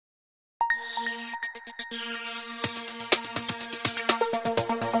Over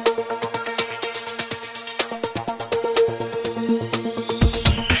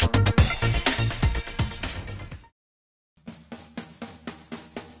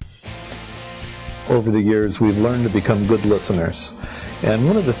the years, we've learned to become good listeners. And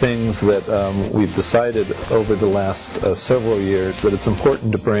one of the things that we've decided over the last several years that it's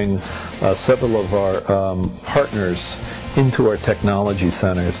important to bring several of our partners into our technology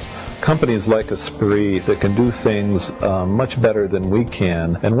centers. Companies like ESPRIT that can do things much better than we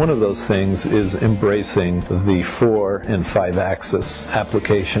can, and one of those things is embracing the 4- and 5-axis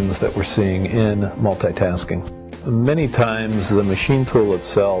applications that we're seeing in multitasking. Many times the machine tool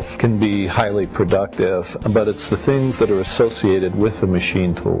itself can be highly productive, but it's the things that are associated with the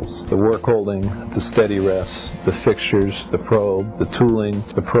machine tools. The work holding, the steady rests, the fixtures, the probe, the tooling,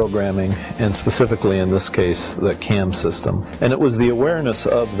 the programming, and specifically in this case, the CAM system. And it was the awareness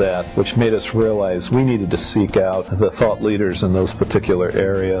of that which made us realize we needed to seek out the thought leaders in those particular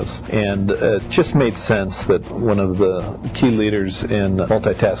areas. And it just made sense that one of the key leaders in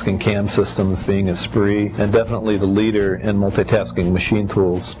multitasking CAM systems being ESPRIT, and definitely the leader in multitasking machine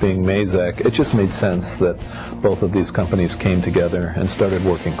tools being Mazak, it just made sense that both of these companies came together and started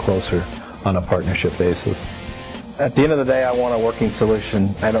working closer on a partnership basis. At the end of the day, I want a working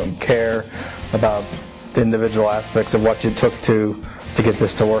solution. I don't care about the individual aspects of what you took to get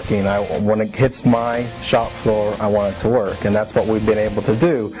this to working. When it hits my shop floor, I want it to work, and that's what we've been able to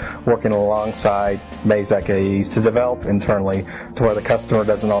do, working alongside Mazak AEs to develop internally to where the customer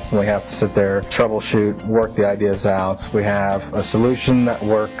doesn't ultimately have to sit there, troubleshoot, work the ideas out. We have a solution that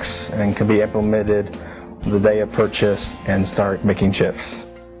works and can be implemented the day of purchase and start making chips.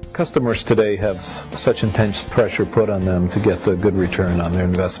 Customers today have such intense pressure put on them to get a good return on their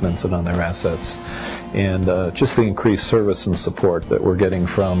investments and on their assets. And just the increased service and support that we're getting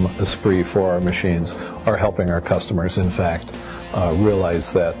from ESPRIT for our machines are helping our customers, in fact,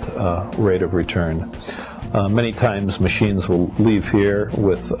 realize that rate of return. Many times machines will leave here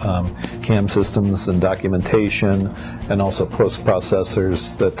with CAM systems and documentation and also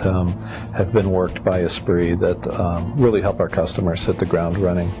post-processors that have been worked by ESPRIT that really help our customers hit the ground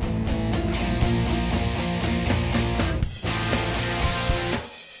running.